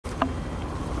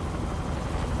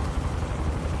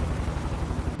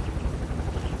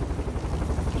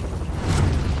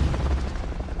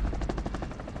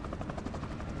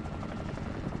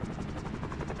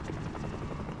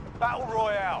battle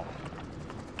royale.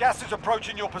 Gas is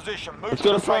approaching your position. Move Let's to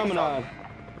go the to safe Promenade. zone.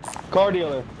 Car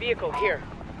dealer. Vehicle here.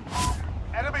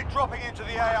 Enemy dropping into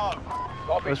the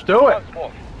AO. Let's do it.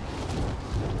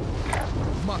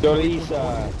 Go to the east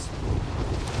side.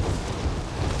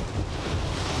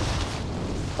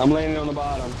 I'm landing on the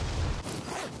bottom.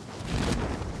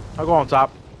 I'll go on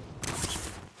top.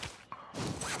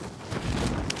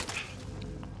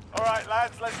 All right,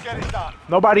 lads, let's get it done.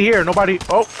 Nobody here. Nobody.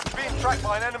 Oh, Being tracked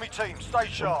by an enemy team. Stay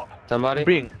sharp.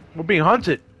 Somebody? we're being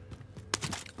hunted.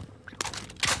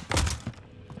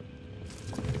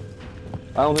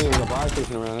 I don't think there's a buy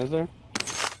station around, is there?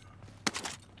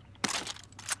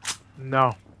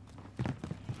 No.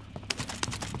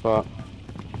 Fuck.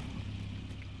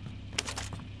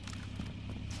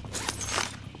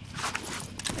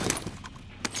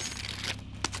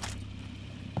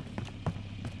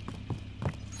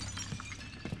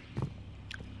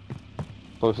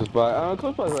 Closest by.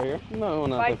 Close by's right here. No,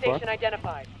 not Buy that far. station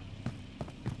identified.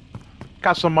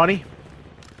 Got some money.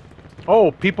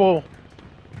 Oh, people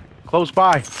close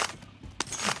by.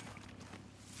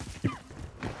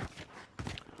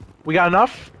 We got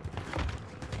enough?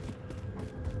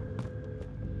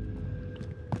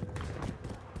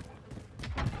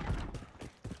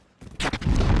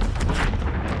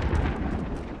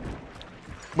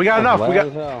 We got enough.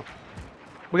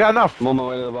 We got enough. I'm on my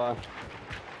way to the buy.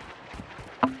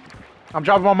 I'm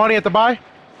dropping my money at the buy.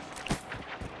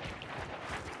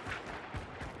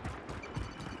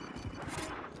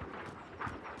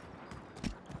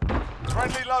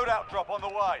 Friendly loadout drop on the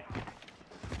way.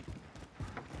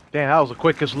 Damn, that was the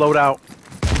quickest loadout.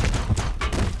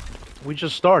 We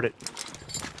just started.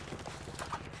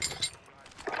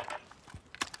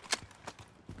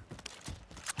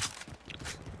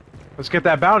 Let's get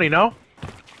that bounty, no?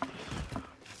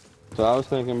 So I was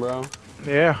thinking, bro.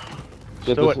 Yeah.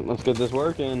 Let's get this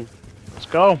working. Let's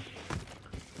go.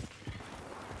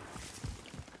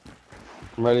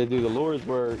 I'm ready to do the Lord's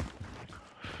work.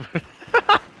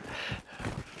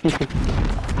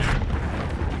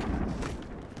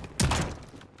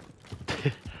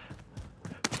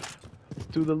 Let's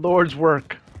do the Lord's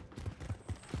work.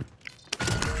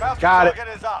 Bounty Got it.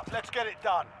 target is up. Let's get it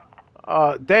done.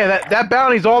 Damn, that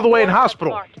bounty's all the way in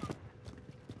hospital. Marked.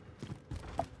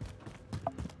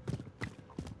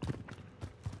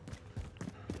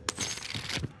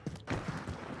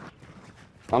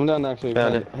 I'm done actually.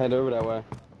 Found it. Head over that way.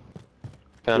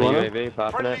 Found a You wanna? UAV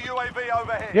popping Friendly it. UAV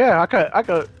overhead. Yeah, I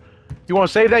could. You want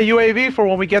to save that UAV for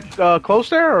when we get close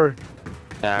there, or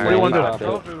What do you wanna do?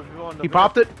 Popped it. he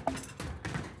popped it?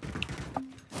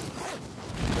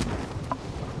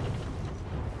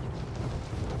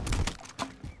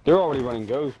 They're already running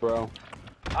ghosts, bro.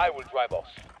 I will drive us.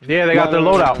 Yeah, they got their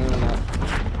loadout.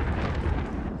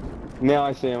 No. Now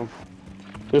I see them.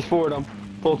 There's 4 of them.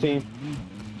 Full team.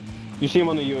 You see them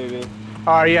on the UAV.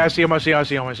 All right, yeah, I see him. I see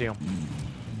him.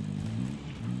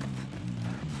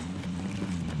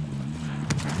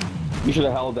 You should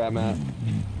have held that, Matt.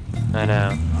 I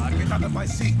know. Get out of my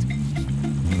seat.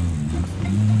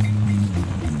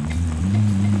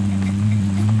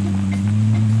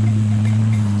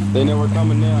 They know we're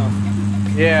coming now.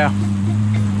 Yeah.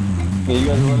 Yeah, you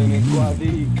guys are running in squad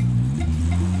D.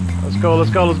 Let's go.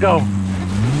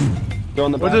 Go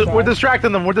on the back We're side.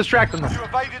 distracting them. You evaded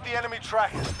the enemy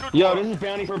trackers. Good Yo, work. this is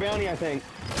bounty for bounty, I think.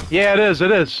 Yeah, it is. They're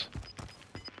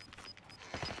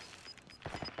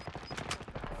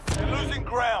losing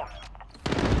ground.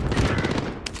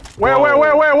 Where?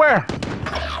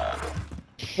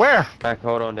 Where? Back,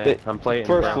 hold on, Dan. I'm playing.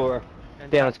 First down. floor.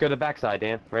 Dan, let's go to the backside,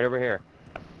 Dan. Right over here.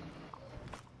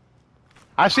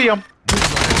 I see him.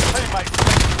 Teammates.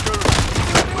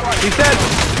 He's dead.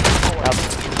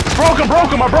 Broke him.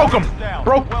 I broke him.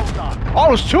 Well done. Oh,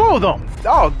 there's 2 of them.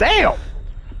 Oh, damn. Win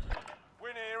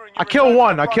here and you I killed return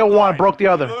one. to I the killed front one. line. Broke the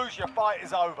other. If you lose, your fight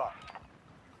is over.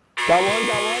 Got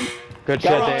one. Good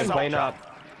Got shit, one. Dan. Clean up.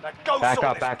 Now go Back sort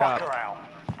up, this back up. fucker out.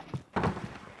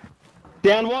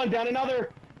 Down one, down another.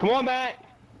 Come on, Matt.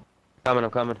 I'm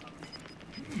coming.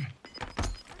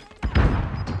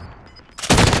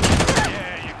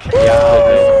 Yeah, you kill.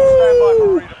 Stand by for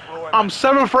redeployment. I'm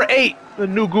 7 for 8. The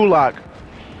new gulag.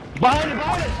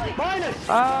 Behind us.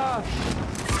 Ah!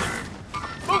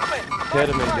 Hit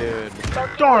him, dude.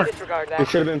 Darn. Disregard We that.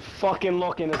 should have been fucking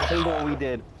looking at the thing what we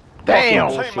did. Damn. Your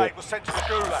Bullshit. teammate was sent to the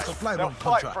gulag. Supply They'll one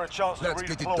fight contract. for a chance to Let's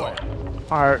get it redeploy. done.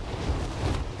 All right.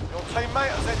 Your teammate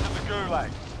has entered the gulag.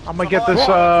 I'm gonna get this.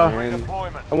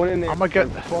 Redeployment. I went in there. I'm gonna get.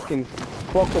 Fucking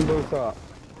fucked them both up.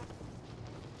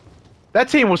 That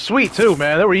team was sweet too,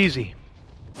 man. They were easy.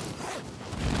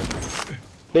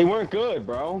 They weren't good,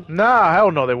 bro. Nah, hell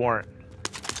no, they weren't.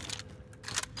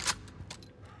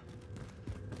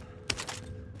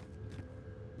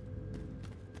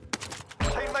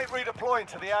 deploying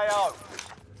to the AO.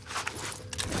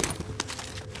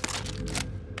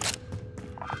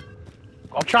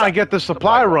 I'm trying to get the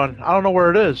supply run. I don't know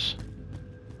where it is.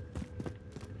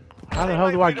 How the hell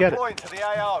do I get it? Deploying to the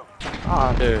AO.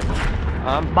 Ah, Dude,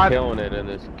 I'm killing it in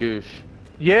this goosh.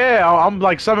 yeah, I'm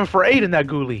like 7 for 8 in that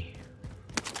ghoulie.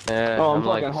 Yeah, Oh, I'm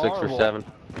like fucking 6 or horrible. 7.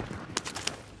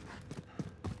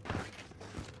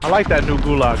 I like that new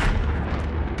gulag.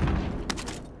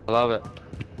 I love it.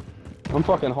 I'm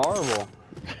fucking horrible.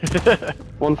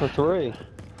 1 for 3.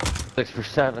 6 for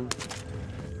 7.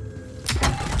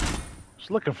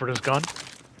 Just looking for this gun.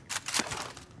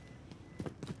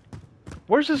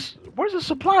 Where's this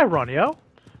supply run, yo?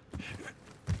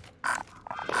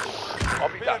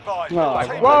 Be advised. No,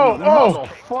 the team Whoa, whoa!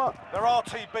 Fuck. They're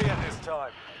RTB at this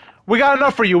time. We got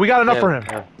enough for you. We got enough for him.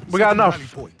 Yeah. We got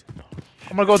enough.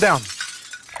 I'm gonna go down.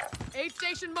 Aid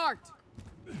station marked.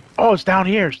 Oh, it's down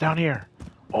here. It's down here.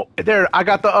 Oh, there. I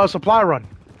got the supply run.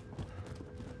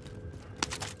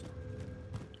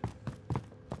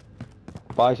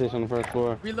 Buy station on the first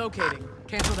floor. Relocating.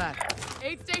 Cancel that.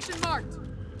 Aid station marked.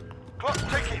 Clock's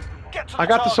ticking. Get to the I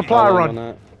got the target. supply I'll run. land on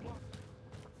that.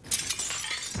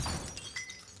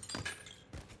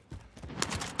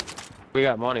 We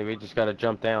got money, we just gotta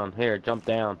jump down. Here, jump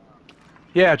down.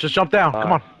 Yeah, just jump down.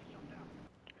 Come on.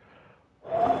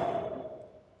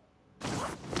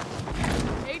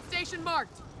 Aid station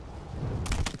marked.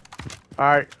 All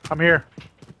right, I'm here.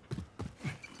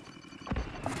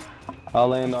 I'll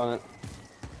land on it.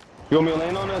 You want me to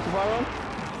land on that supply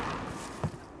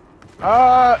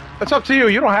run? It's up to you.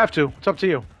 You don't have to. It's up to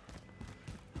you.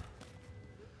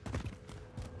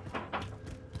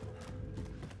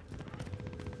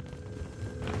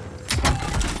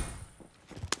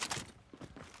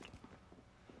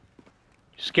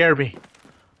 You scared me.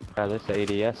 Yeah, this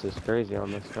ADS is crazy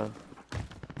on this gun.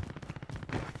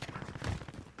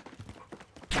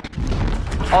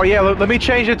 Oh yeah, let me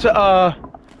change it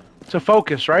to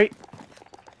focus, right?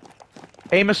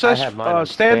 Aim I assist, have mine on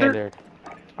standard.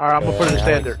 All right, I'm gonna put it in Yeah, I like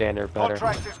standard. standard better.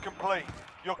 Contract is complete.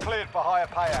 You're cleared for higher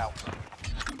payouts.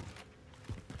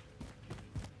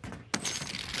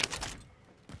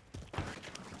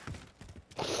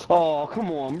 Oh,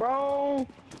 come on, bro.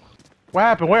 What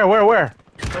happened? Where?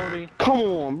 Come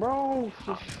on, bro.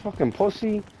 You fucking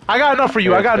pussy. I got enough for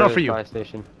you. I got enough for you. Buy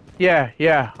station.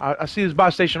 Yeah. I see this buy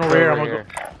station over here. I'm gonna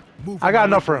go. I got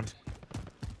enough for him.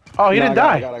 Oh, he didn't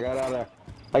die. I got out of there.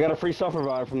 I got a free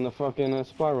self-revive from the fucking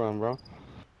supply run, bro.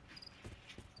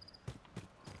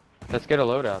 Let's get a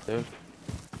loadout, dude.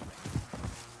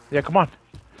 Yeah, come on.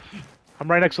 I'm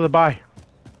right next to the buy.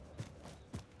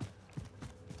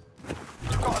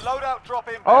 You've got a loadout drop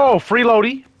in. Oh, free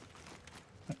loady.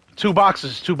 2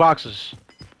 boxes.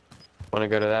 Wanna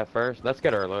go to that first? Let's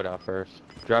get our loadout first.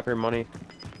 Drop your money.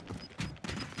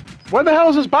 Where the hell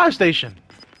is this buy station?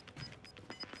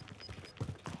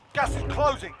 Gas is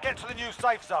closing. Get to the new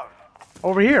safe zone.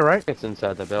 Over here, right? It's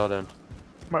inside the building.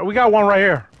 Right, we got one right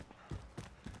here.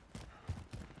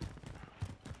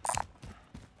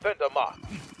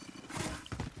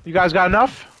 You guys got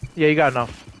enough? Yeah, you got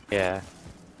enough. Yeah.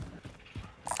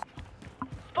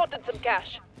 Spotted some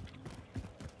cash.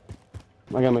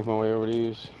 I gotta make my way over to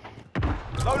these.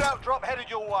 Loadout drop headed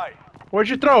your way. Where'd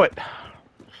you throw it?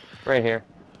 Right here.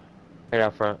 Right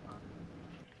out front.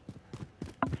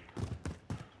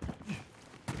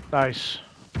 Nice.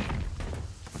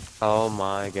 Oh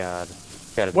my god.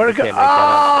 Where'd it go? Can't make that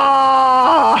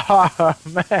Ah,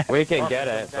 man. up. We can get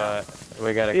it, but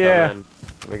we gotta Yeah. come in.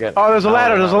 We got. Oh, there's a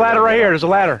ladder. There's a ladder right here. There's a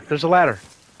ladder.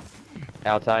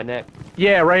 Outside, Nick.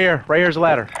 Yeah, right here. Right here's a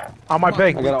ladder. On my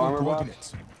ping. I got an armor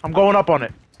box. I'm going up on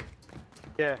it.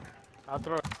 Yeah. I'll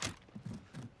throw it.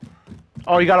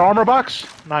 Oh, you got an armor box?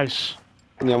 Nice.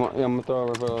 Yeah, I'm gonna throw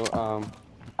over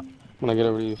when I get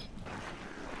over to these.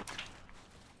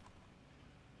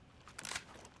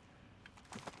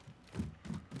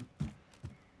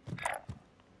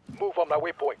 Move on my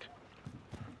waypoint.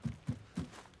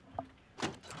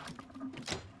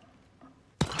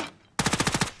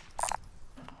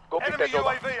 Go Enemy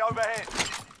UAV overhead.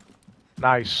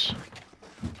 Nice.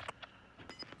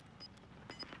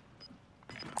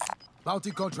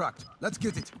 Bounty contract. Let's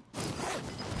get it.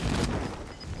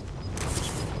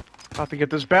 About to get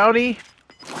this bounty.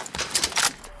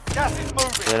 Gas is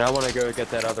moving. And I want to go get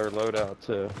that other loadout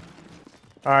too.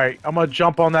 All right, I'm gonna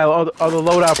jump on that other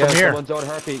loadout from here. Someone's on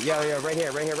heartbeat. Yeah, right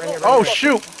here. Oh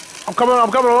shoot! I'm coming.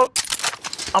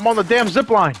 I'm on the damn zip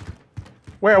line.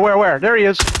 Where? There he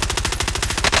is.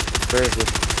 Where is this?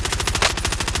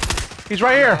 He's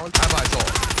right here. Have eyes on.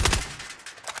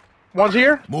 One's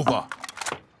here. Mover.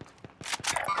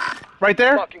 Right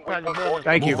there.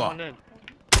 Thank you. Mover.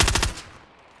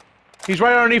 He's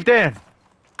right underneath Dan.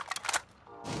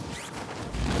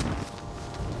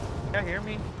 You hear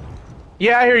me?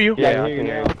 Yeah, I hear you. Yeah, I I hear can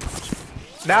you hear now. you.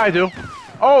 Now I do.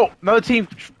 Oh, another team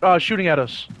shooting at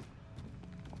us.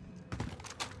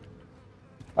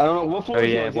 I don't know what floor Oh is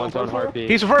he yeah, on? one's on heartbeat.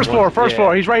 He's the first floor, first yeah.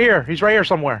 floor. He's right here. He's right here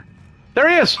somewhere. There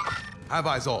he is. Have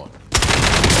eyes on.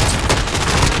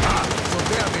 Ah, so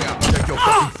there they are. Take your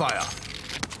fucking fire.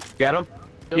 Get him?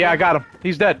 Yeah, I got him.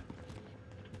 He's dead.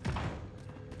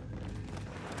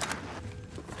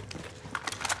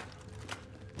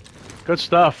 Good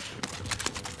stuff.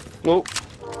 Nope.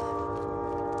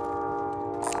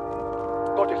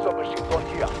 Got a submachine gun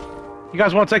here. You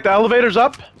guys want to take the elevators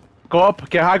up? Go up,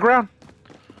 get high ground?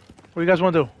 What do you guys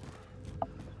want to do?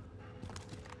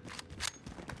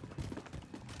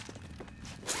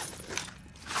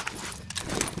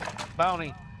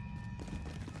 Bounty.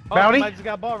 Oh, Bounty? somebody just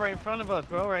got bought right in front of us,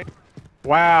 bro. Right.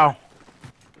 Wow.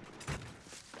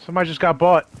 Somebody just got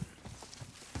bought.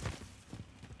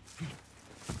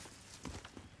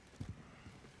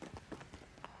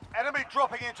 Enemy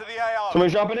dropping into the AO.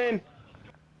 Somebody's dropping in.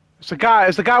 It's the guy.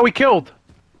 It's the guy we killed.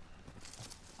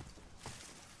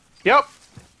 Yep.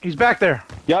 He's back there.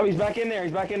 Yup, he's back in there.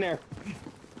 He's back in there.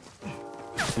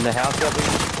 In the house up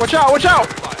here? Watch out! Watch out!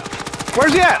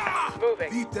 Where's he at?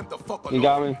 Moving. Leave them the fuck alone. He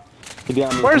got me. He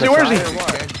got me. Where is he? Where is he?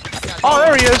 Oh,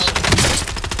 there he is.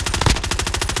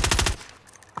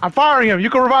 I'm firing him. You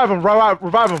can revive him.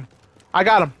 Revive him. I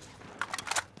got him.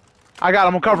 I got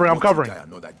him. I'm covering. I'm covering. I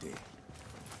know that day.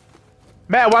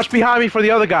 Matt, watch behind me for the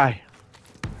other guy.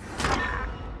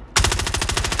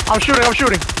 I'm shooting. I'm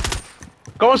shooting.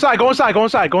 Go inside. Go inside. Go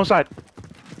inside. Go inside.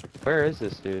 Where is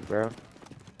this dude, bro?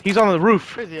 He's on the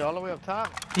roof. Where is he? All the way up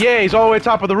top. Yeah, he's all the way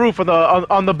top of the roof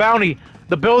on the bounty.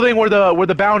 The building where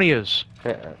the bounty is.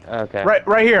 Okay.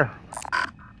 Right here.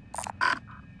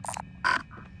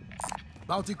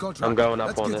 Bounty contract. I'm going up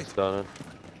Let's on get this it. building.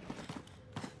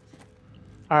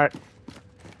 All right.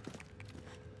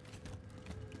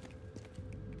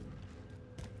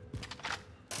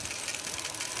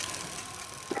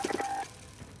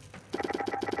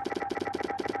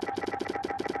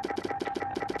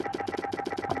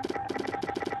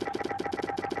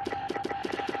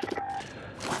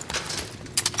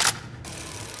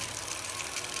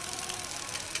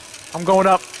 I'm going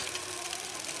up.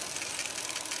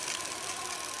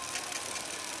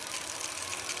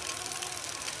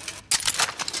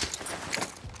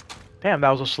 Damn, that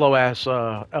was a slow ass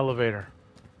elevator.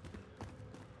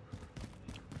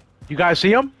 You guys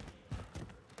see him?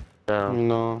 No.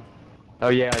 No. Oh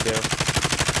yeah, I do.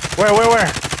 Where?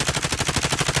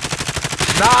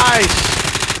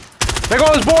 Nice! There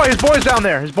goes his boy! His boy's down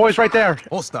there! His boy's right there!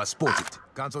 Hostile spotted.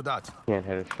 Cancel that. Can't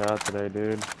hit a shot today,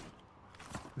 dude.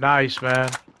 Nice, man.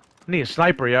 I need a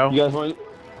sniper, yo. You guys want?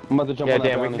 I'm about to jump Yeah, on that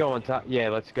Dan, we bounty. can go on top. Yeah,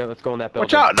 let's go. Let's go in that building.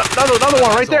 Watch out! Another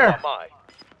one right there!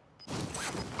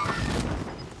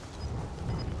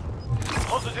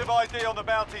 Positive ID on the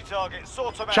bounty target.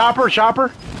 Sort them out. Chopper!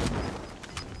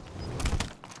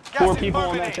 Gas 4 is people on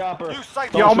moving that in. chopper. Use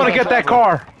safe Yo, I'm gonna get that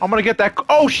car. I'm gonna get that.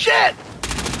 Oh shit!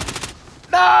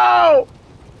 No!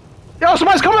 Yo,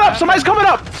 somebody's coming up! Somebody's coming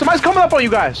up! Somebody's coming up on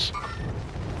you guys!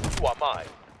 You are mine.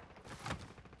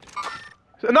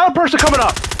 Another person coming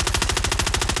up!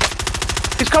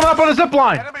 He's coming up on a zip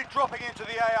line! Enemy dropping into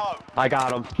the AO. I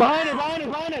got him. Behind us! Behind us!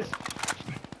 Behind us!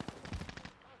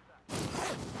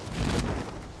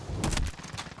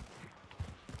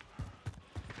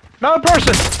 Another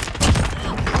person!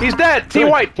 He's dead! Team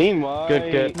white! Team white.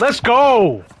 Good. Let's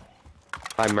go!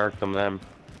 I murked them.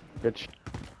 Good.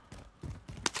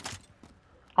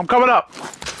 I'm coming up.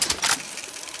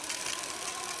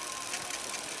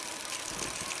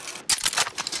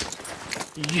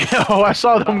 Yo, I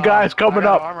saw them guys coming I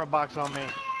got up. an armor box on me.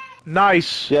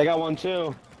 Nice. Yeah, I got one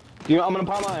too. I'm gonna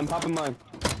pop mine. I'm popping mine.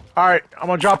 Alright, I'm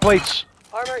gonna drop plates.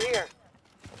 Armor here.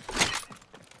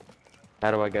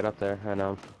 How do I get up there? I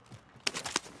know.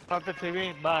 Off the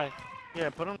TV. Bye. Yeah,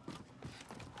 put him.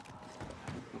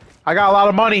 I got a lot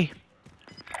of money.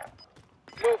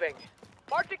 Moving.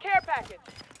 Mark the care package.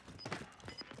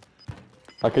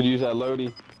 I could use that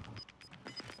loadie.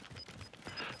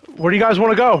 Where do you guys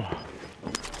want to go?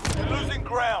 You're losing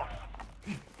ground.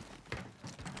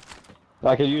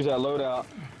 I could use that loadout.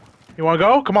 You want to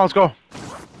go? Come on, let's go.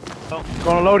 Go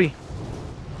on a loadie.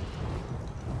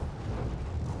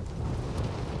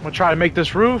 I'm gonna try to make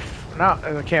this roof. No,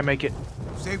 I can't make it.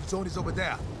 Safe zone is over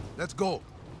there. Let's go.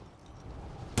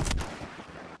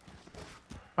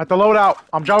 At the loadout.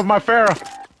 I'm dropping my Farah.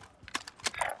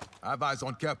 Have eyes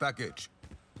on care package.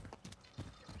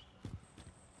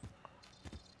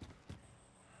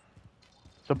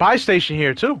 It's a buy station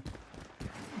here too.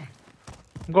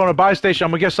 I'm going to buy station.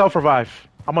 I'm gonna get self-revive.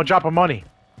 I'm gonna drop him money.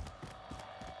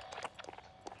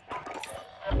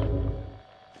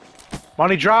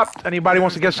 Money dropped. Anybody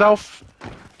wants to get self?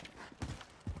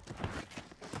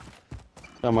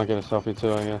 I might get a selfie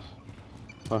too, I guess.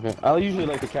 Okay. I usually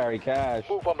like to carry cash.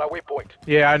 Move on my waypoint.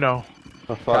 Yeah, I know.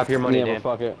 But fuck. Drop your money, yeah, Dan.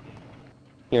 but fuck it.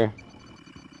 Here.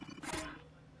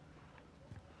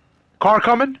 Car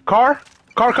coming. Car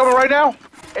coming right now.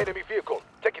 Enemy vehicle.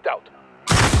 Take it out.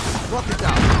 Drop it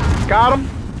down. Got him.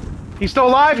 He's still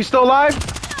alive. He's still alive.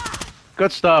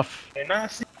 Good stuff.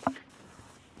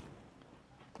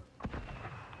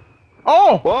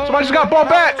 Oh! Whoa, Somebody just got bought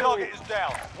back. Target is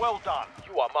down. Well done.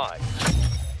 You are mine.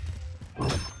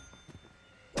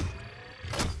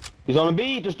 He's on the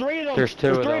beat. There's 3 of them. There's 2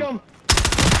 of There's 3 them.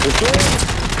 There's 3 of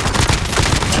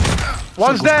them.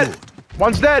 One's dead.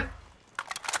 One's dead.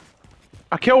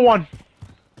 I killed one.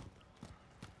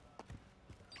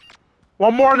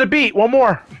 One more on the beat. One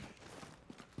more.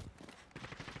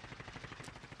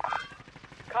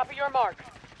 Copy your mark.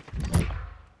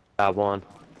 Got one.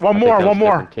 One I more. think that One was a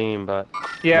more. different team, but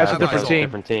Yeah, it's a Nah, different it's team.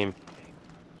 different team.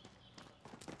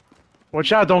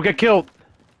 Watch out! Don't get killed.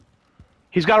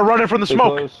 He's got to run in from the Stay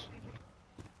smoke. close.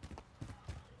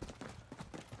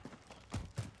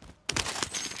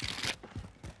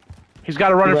 He's got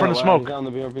to run in from the He's smoke. down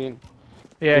the BRB.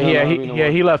 Yeah, He's yeah, not he, allowed to be yeah.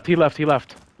 no He left. He left. He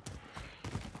left.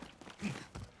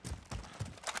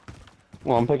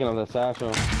 Well, I'm picking up that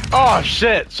satchel. Oh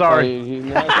shit! Sorry.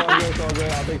 No, it's all good. It's all good.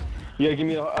 I'll take. Yeah, give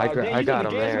me a. I got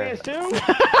him there.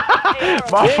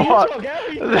 My Yeah, fault. you took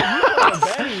everything. You took a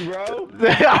Benny, bro.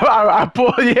 I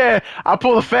pull. Yeah, I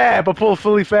pull a fab. I pull a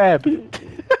fully fab.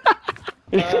 Objective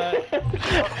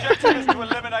is to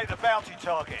eliminate the bounty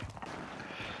target.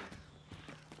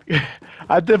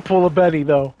 I did pull a Benny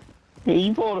though.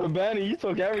 You pulled a Benny. You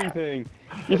took everything.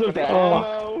 You took the Oh.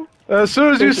 ammo. As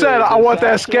soon as you Took said the I want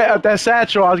that satchel. that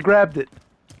satchel, I grabbed it.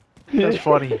 That's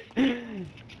funny.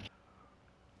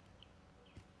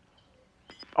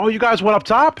 Oh, you guys went up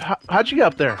top? How'd you get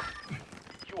up there?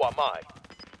 You are mine.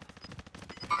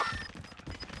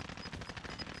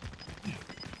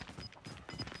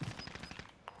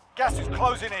 Gas is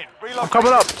closing in. Reload. I'm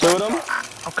coming up. Two of them.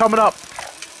 I'm coming up.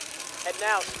 Heading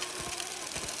out.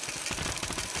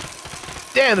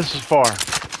 Damn, this is far.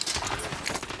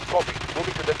 Copy.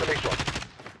 Moving to destination.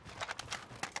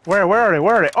 Where are they?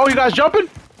 Where are they? Oh, you guys jumping?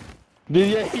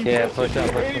 Yeah, push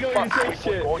up. There you go. You say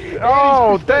shit.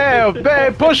 Oh, damn,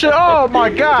 babe, push it. Oh my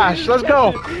gosh, let's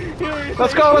go.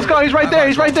 Let's go, let's go. He's right there.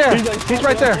 He's right there. He's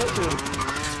right there.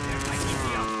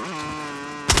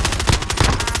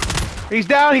 He's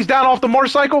down. He's down off the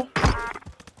motorcycle.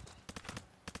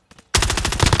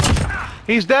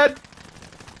 He's dead.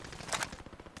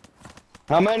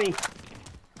 How many?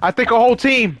 I think a whole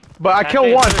team, but I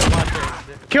killed one.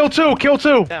 Kill two. Kill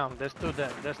two. Down. There's 2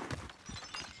 dead. There's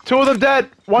 2 of them dead.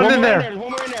 One in more there. There's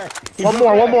one more in there. He's One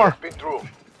more. One more. Been through.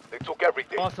 They took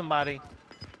everything. saw somebody.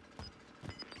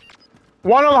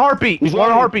 One on the heartbeat. He's One on the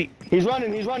running. heartbeat. He's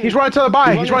running. He's running. He's running to the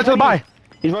buy. He's running to the buy.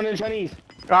 He's running in Chinese.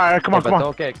 All right, come on, But come on.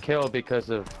 don't get killed because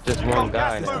of just one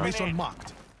guy. gas moving Location in.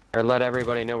 marked. Or let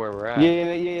everybody know where we're at.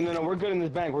 No, we're good in this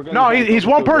bank. We're good. No, in this bank. he's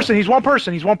one person. He's one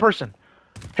person. He's one person.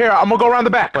 Here, I'm gonna go around the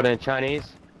back. But in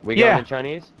Chinese? We Yeah. going in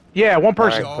Chinese? Yeah, one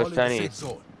person. Alright. All push in the Chinese. safe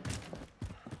zone.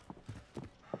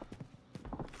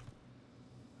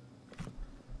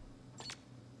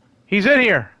 He's in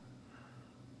here.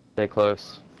 Stay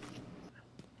close.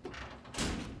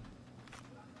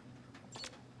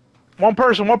 One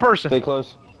person. One person. Stay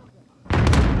close.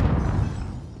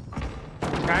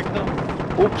 Cracked him.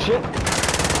 Oh shit.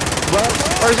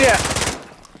 Where's he at?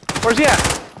 Where's he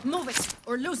at? Move it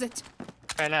or lose it.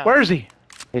 Right now. Where is he?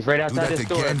 He's right Do outside that this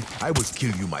door. again, I will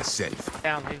kill you myself.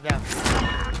 Down. He's down.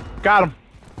 Got him.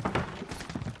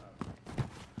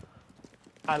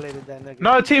 Highlighted that nigga.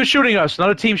 Another team shooting us.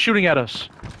 Another team shooting at us.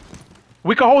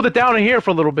 We can hold it down in here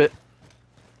for a little bit.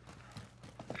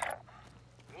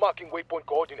 Marking waypoint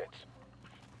coordinates.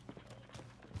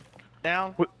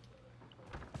 Down. You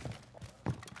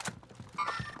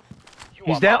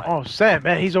He's are down. mine. Oh, Sam,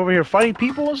 man, he's over here fighting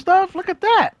people and stuff. Look at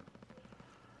that.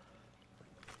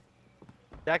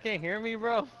 Y'all can't hear me,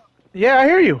 bro. Yeah, I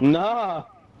hear you. Nah.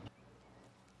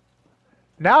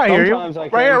 Now I hear you. Sometimes I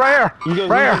Right here, can. right here. You go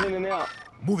Right in here. and out.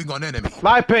 Moving on enemy.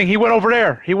 Live ping. He went over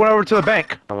there. He went over to the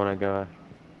bank. I wanna go.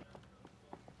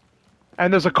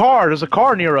 And there's a car. There's a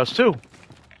car near us, too.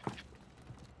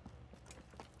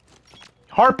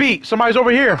 Heartbeat. Somebody's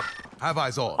over here. Have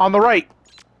eyes on. On the right.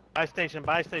 Buy station.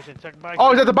 Buy station. Check buy.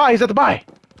 Oh, he's at the buy. He's at the buy.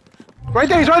 Right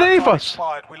there. He's right underneath us.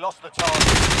 Expired. We lost the target.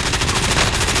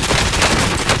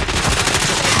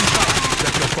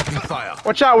 Check your fucking fire.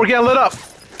 Watch out. We're getting lit up.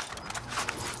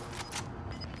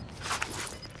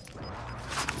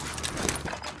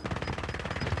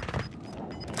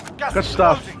 Gas Good is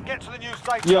stuff. closing. Get to the new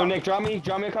safe Yo, zone. Nick, drop me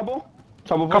a couple.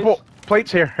 Couple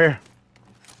Plates here. Here.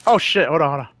 Oh shit! Hold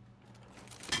on.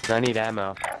 I need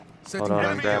ammo. Setting Hold on, I'm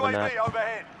Enemy grabbing UAV that.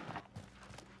 overhead.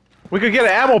 We could get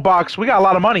an ammo box. We got a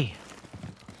lot of money.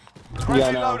 Friendly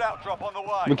Yeah, no. loadout drop on the We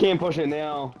way. can't push it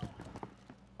now.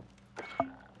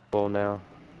 Full now.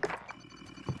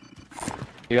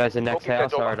 You guys in next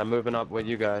house? Alright, I'm moving up with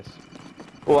you guys.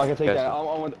 Oh, I can take Yes. that. I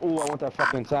want that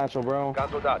fucking satchel, bro. I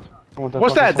want What's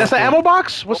fucking that? That's an satchel. ammo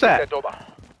box? What's that?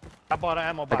 I bought an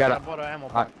ammo box. got I it. bought an ammo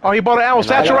box. Oh, he bought an ammo.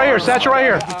 Satchel right here. Satchel right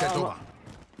here. Pick that door.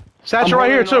 Satchel right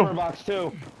here I'm holding too. an armor box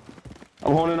too.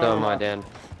 I'm holding an So armor am I, box. Dan.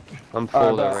 I'm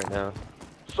full though bet. right now.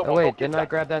 Oh wait, didn't I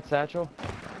grab that satchel?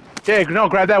 Yeah, no,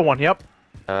 grab that one. Yep.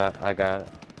 I got it.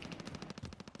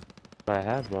 I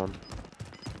had one.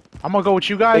 I'm gonna go with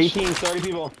you guys. 18, 30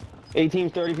 people. 18,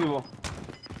 30 people.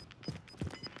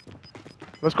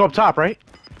 Let's go up top, right?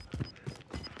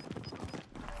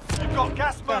 You've got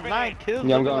gas Got moving 9 in. kills.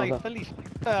 Yeah, I'm looking going. like Philly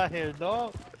out here,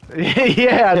 dog.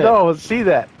 Yeah, no, see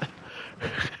that.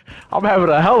 I'm having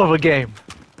a hell of a game.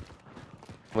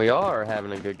 We are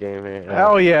having a good game here.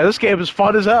 Hell yeah, this game is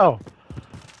fun as hell.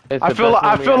 It's I the feel best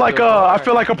one we had like so far. I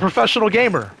feel like a professional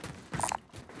gamer.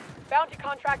 Bounty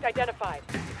contract identified.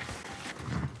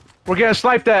 We're getting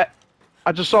sniped at.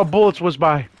 I just saw bullets whiz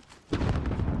by.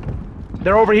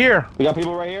 They're over here. We got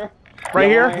people right here. Right Yeah,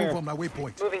 here? right Move on my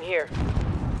waypoint. Moving here.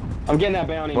 I'm getting that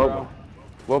bounty, Whoa. bro.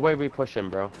 What way we pushing,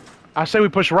 bro? I say we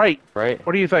push right. Right?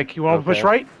 What do you think? You want to push Okay.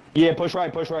 right? Yeah, push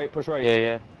right, push right, push right. Yeah,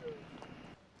 yeah.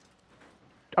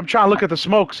 I'm trying to look at the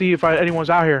smoke, see if anyone's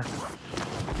out here.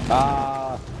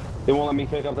 They won't let me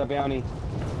pick up that bounty.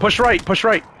 Push right, push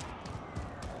right.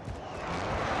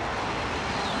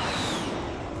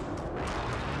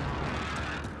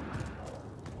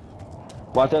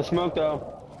 Watch that smoke,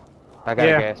 though. I got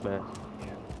Yeah. a gas mask.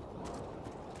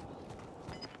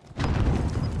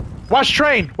 Watch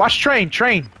train,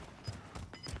 train.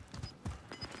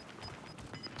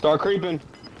 Start creeping.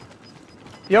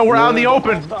 Yo, we're out in the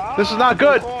open. This is not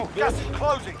good. Gas is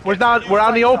closing. We're Get to the new out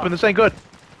in the safe open. zone. This ain't good.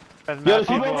 There's Yo, mad there's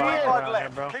people people over here. around 5 here,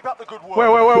 left. bro. Keep up the good work.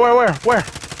 Where?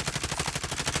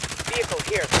 Vehicle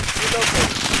here.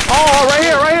 Relocating. Oh, right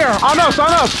here. On us.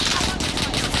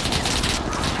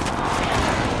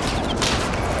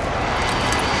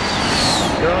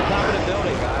 They're on top of the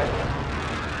building, guys.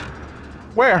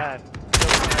 Where? Bad.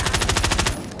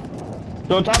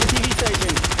 They're on top of the TV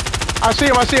station. I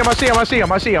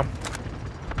see him.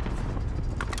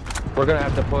 We're gonna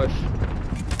have to push.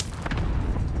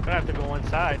 We're gonna have to go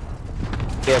inside.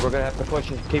 Yeah, we're gonna have to push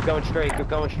it. Keep going straight. Keep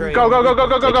going straight. Go.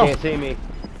 They can't see me.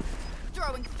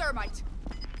 Throwing thermite.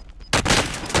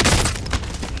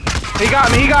 He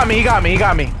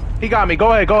got me.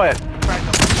 Go ahead.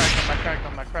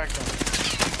 I cracked him.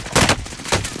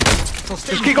 So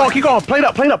stay Just keep going. Plate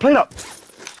up.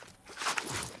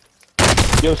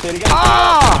 Yo, stay together.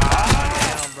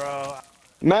 Ah! Damn, bro.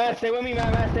 Matt, stay with me,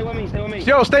 Matt. Stay with me.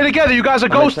 Yo, stay together. You guys are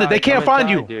Come ghosted. inside, They can't come find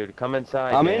inside, you. dude. Come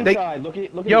inside. I'm man. inside. Look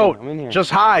at Yo, me. I'm in here.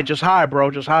 just hide,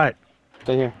 bro. Just hide.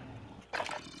 Stay here.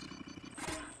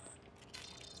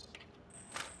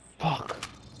 Fuck.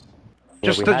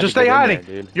 Yeah, we had to Just get stay in hiding.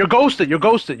 there, dude. You're ghosted. You're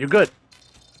good.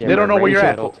 Yeah, They don't we're know where you're range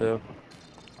at. middle, too.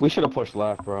 We should have pushed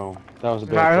left, bro. That was a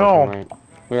big I fucking know. right.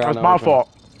 We were That out was in the my open. fault.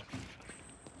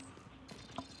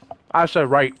 I said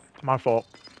right. My fault.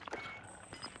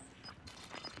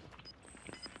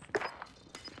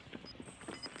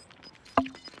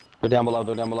 They're down below.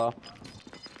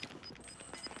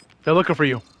 They're looking for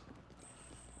you.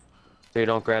 So you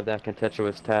don't grab that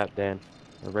contentious tap, Dan.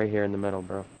 We're right here in the middle,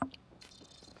 bro.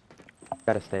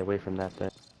 Gotta stay away from that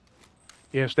thing.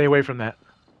 Yeah, stay away from that.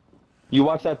 You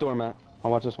watch that door, Matt.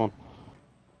 I'll watch this one.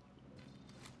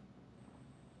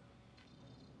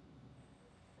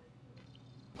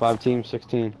 Five teams,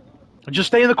 16. Just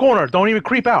stay in the corner. Don't even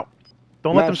creep out.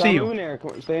 Don't let Matt, them stop see you. moving there.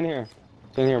 Come on, stay in here.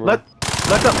 Stay in here, bro. Let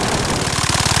them.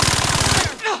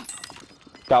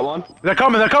 Got one. They're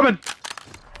coming.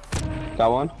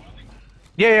 Got one.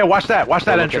 Yeah. Watch that Look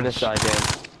in entrance. this side, Dan.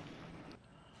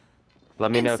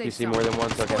 Let me know if you see more than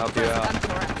one so I can help you out.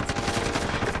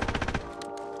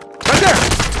 Right there.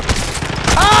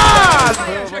 Ah!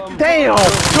 Damn.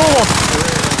 Two of them.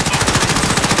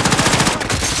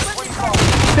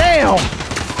 Damn.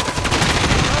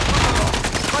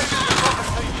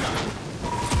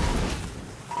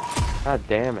 God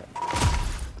damn it.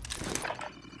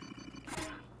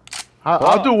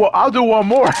 I'll do one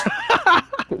more.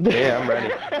 Yeah, I'm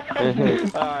ready.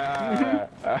 Alright.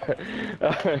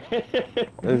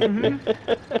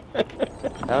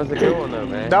 That was a good one though,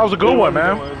 man. That was a good one,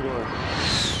 man. That was a good one.